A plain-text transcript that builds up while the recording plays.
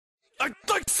I'd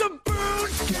like some food!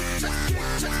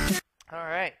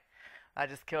 Alright. I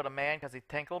just killed a man because he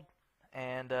tinkled.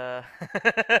 And,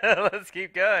 let's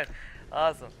keep going.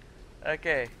 Awesome.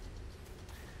 Okay.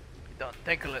 Don't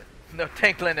tinkle it. No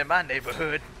tinkling in my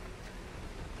neighborhood.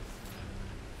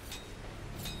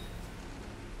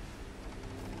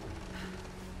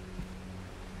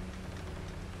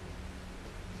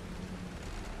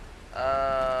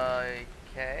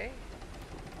 Okay.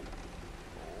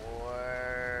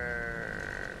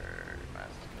 Where am I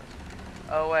supposed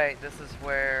to... Oh wait, this is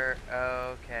where...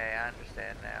 Okay, I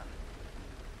understand now.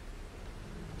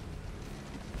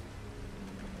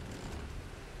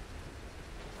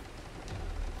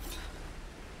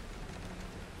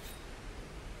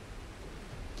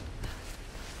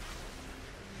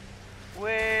 Whee!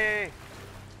 Well,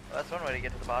 that's one way to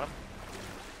get to the bottom.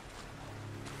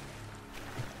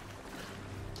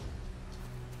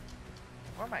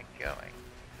 Where am I going,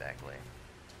 exactly?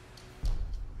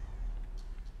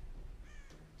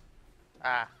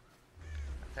 Ah.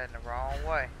 I'm heading the wrong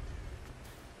way.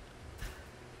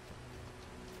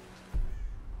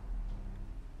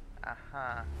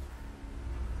 Uh-huh.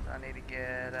 So I need to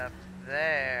get up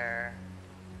there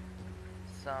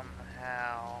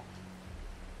somehow.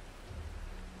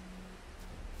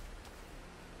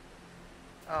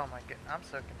 Oh my god, I'm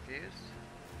so confused.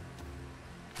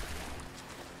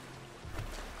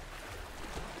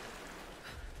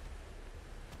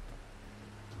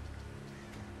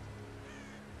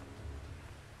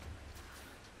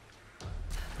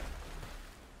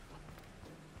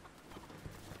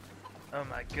 Oh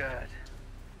my god.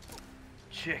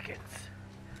 Chickens.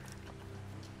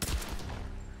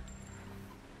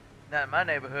 Not in my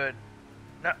neighborhood.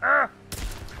 Nuh-uh!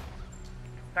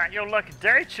 Not your lucky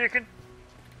day, chicken!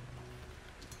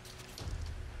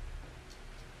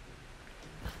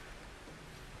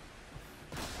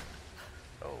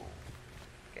 Oh.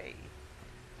 Okay.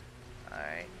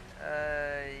 Alright.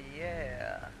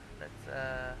 Yeah. Let's,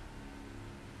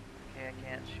 okay, I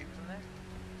can't shoot from there.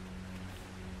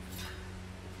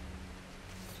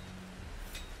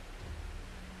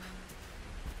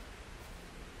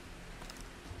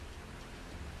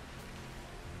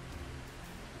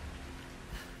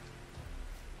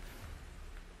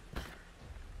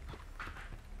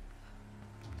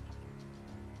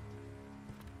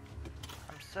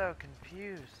 I'm so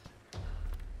confused.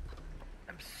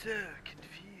 I'm so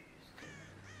confused.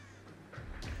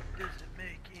 Doesn't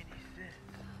make any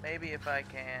sense. Maybe if I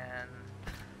can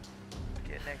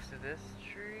get next to this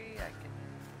tree, I can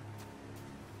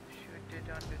shoot it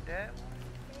under that one.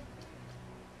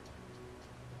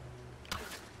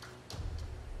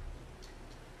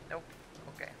 Nope.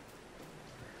 Okay.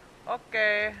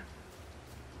 Okay.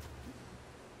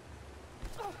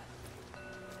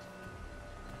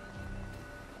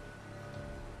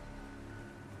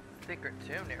 Secret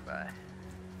tomb nearby.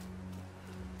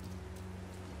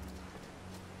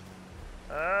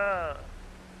 Oh.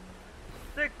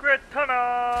 Secret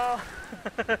tunnel!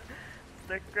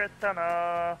 Secret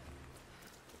tunnel!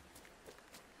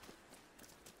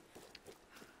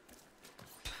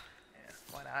 Yeah,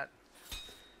 why not?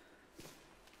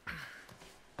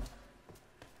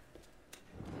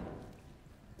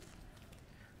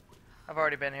 I've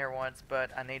already been here once,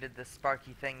 but I needed the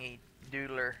sparky thingy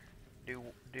doodler do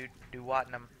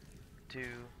Watnum to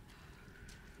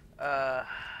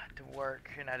work,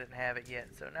 and I didn't have it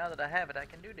yet. So now that I have it, I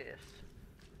can do this.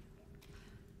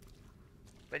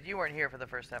 But you weren't here for the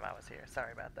first time I was here.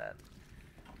 Sorry about that.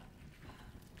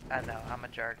 I know, I'm a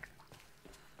jerk.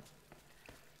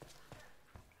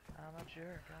 I'm a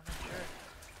jerk, I'm a jerk.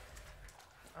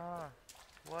 Oh,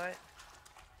 what?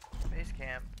 Base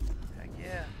camp. Heck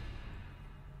yeah.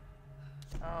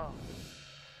 Oh.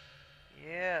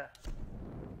 Yeah.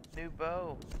 New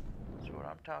bow. That's what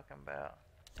I'm talking about.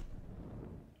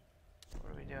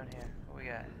 What are we doing here? What we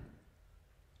got?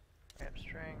 Wrap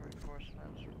string,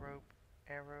 reinforcements, rope,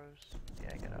 arrows.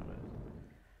 Yeah, I got all those.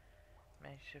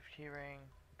 Makeshift keyring,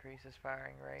 increases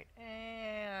firing rate.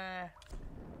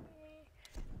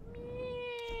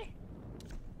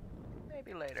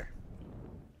 Maybe later.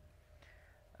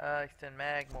 Extend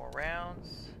mag, more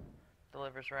rounds.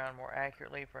 Delivers round more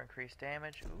accurately for increased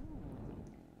damage. Ooh,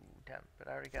 but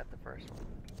I already got the first one.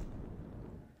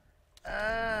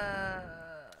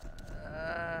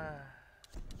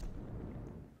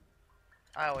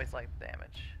 I always like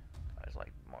damage. I always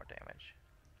like more damage.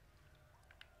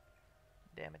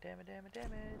 Damage.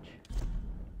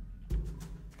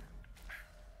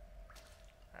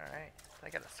 Alright, I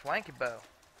got a swanky bow.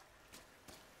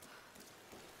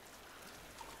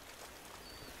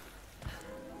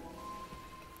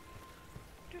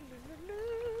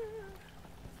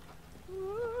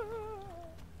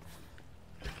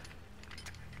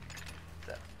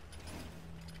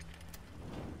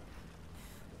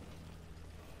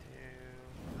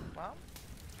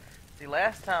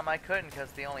 last time I couldn't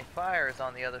because the only fire is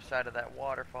on the other side of that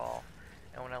waterfall.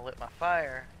 And when I lit my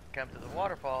fire, come to the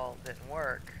waterfall, it didn't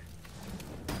work.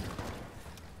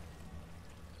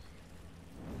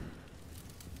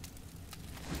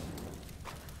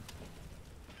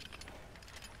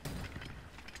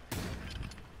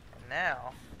 And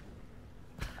now,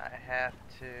 I have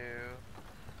to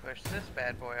push this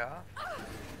bad boy off.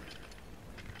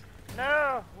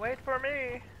 No! Wait for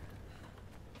me!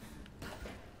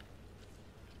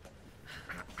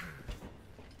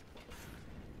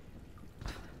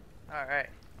 Alright.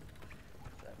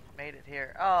 So, made it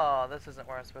here. Oh, this isn't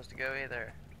where I'm supposed to go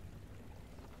either.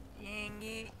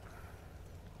 Yingy.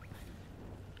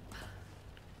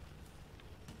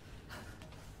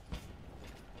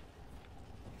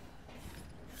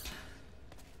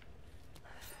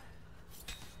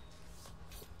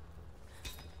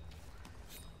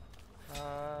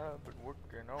 I've been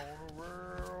working on a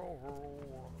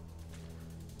railroad.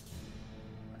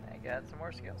 I got some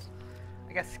more skills.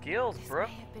 I got skills, bro.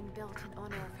 This may have been built in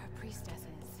honor of her priestesses.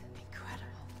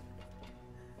 Incredible.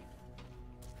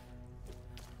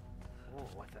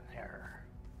 Ooh, what's in here?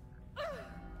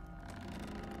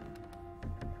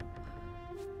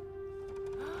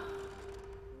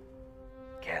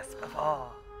 Gasp of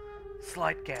awe.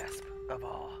 Slight gasp of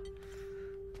awe.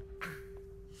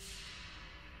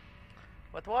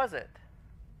 What was it?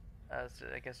 I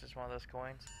guess just one of those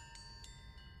coins.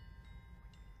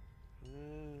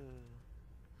 Ooh.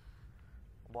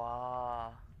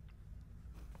 Wow.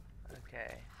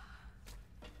 Okay.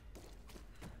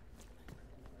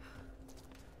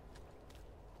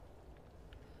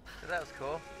 So that was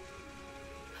cool.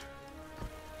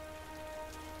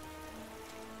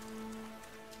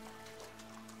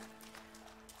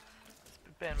 It's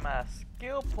been my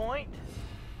skill point.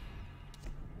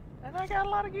 And I got a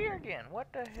lot of gear again.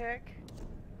 What the heck?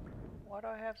 Why do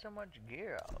I have so much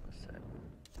gear all of a sudden?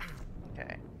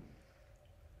 Okay.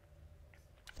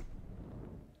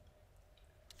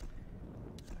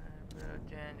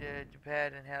 The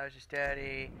pad and how you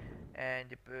study,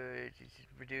 and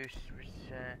reduce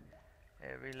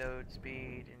reload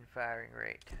speed and firing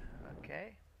rate.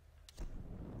 Okay.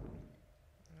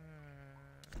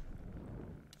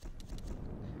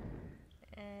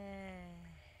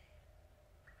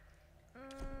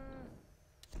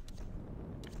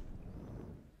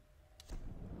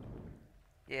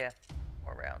 Yeah,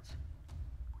 more rounds.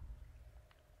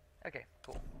 Okay,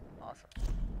 cool. Awesome.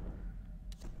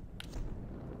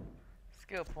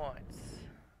 Skill points.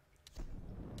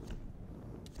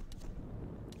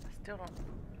 I still don't...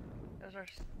 Those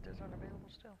aren't available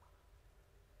still.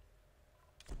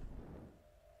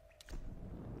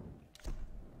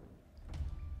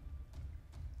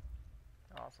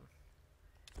 Awesome.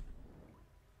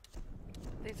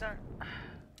 These aren't...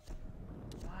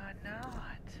 Why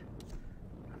not?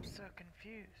 I'm so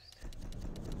confused.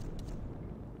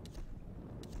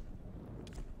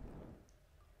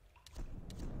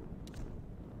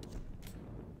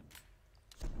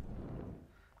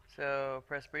 So,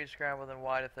 press B to scramble, then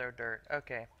Y to throw dirt.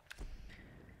 Okay.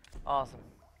 Awesome.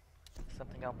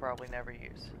 Something I'll probably never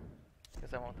use,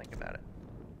 because I won't think about it.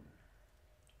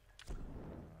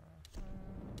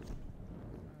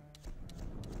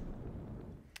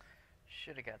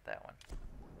 Should have got that one.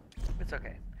 It's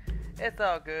okay. It's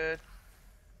all good.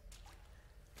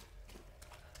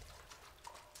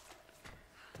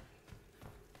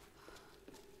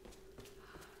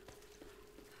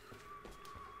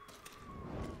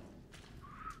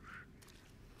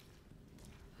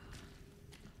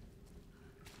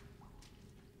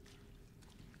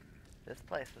 This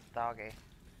place is doggy.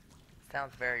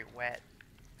 Sounds very wet.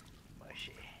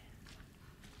 Mushy.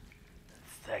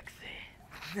 Sexy.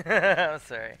 I'm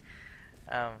sorry.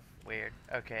 Weird.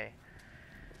 Okay.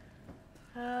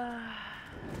 Oh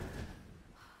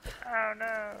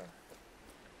no.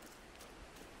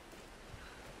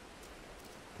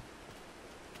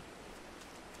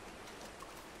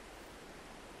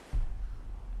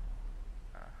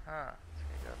 Uh-huh.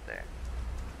 Let's go up there.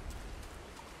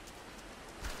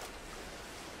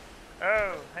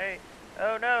 Oh, hey.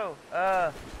 Oh no.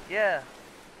 Yeah.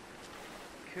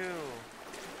 Cool.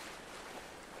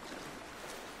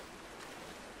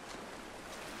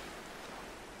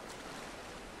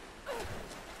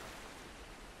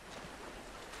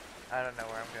 I don't know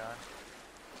where I'm going.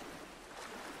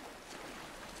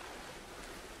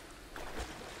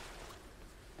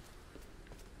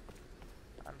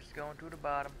 I'm just going to the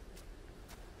bottom.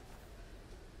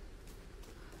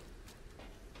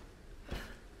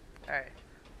 Alright.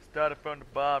 Started from the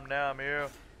bottom, now I'm here.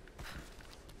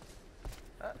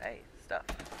 Oh, hey, stuff.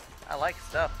 I like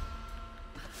stuff.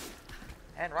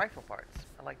 And rifle parts.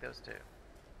 I like those too.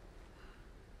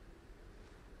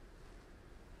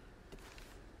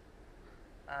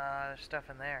 There's stuff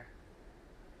in there.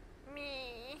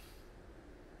 Me.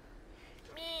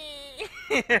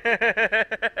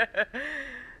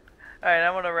 Alright,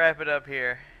 I'm gonna wrap it up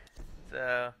here.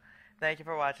 So, thank you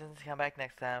for watching. Come back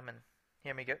next time and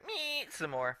hear me go me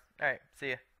some more. Alright, see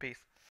ya. Peace.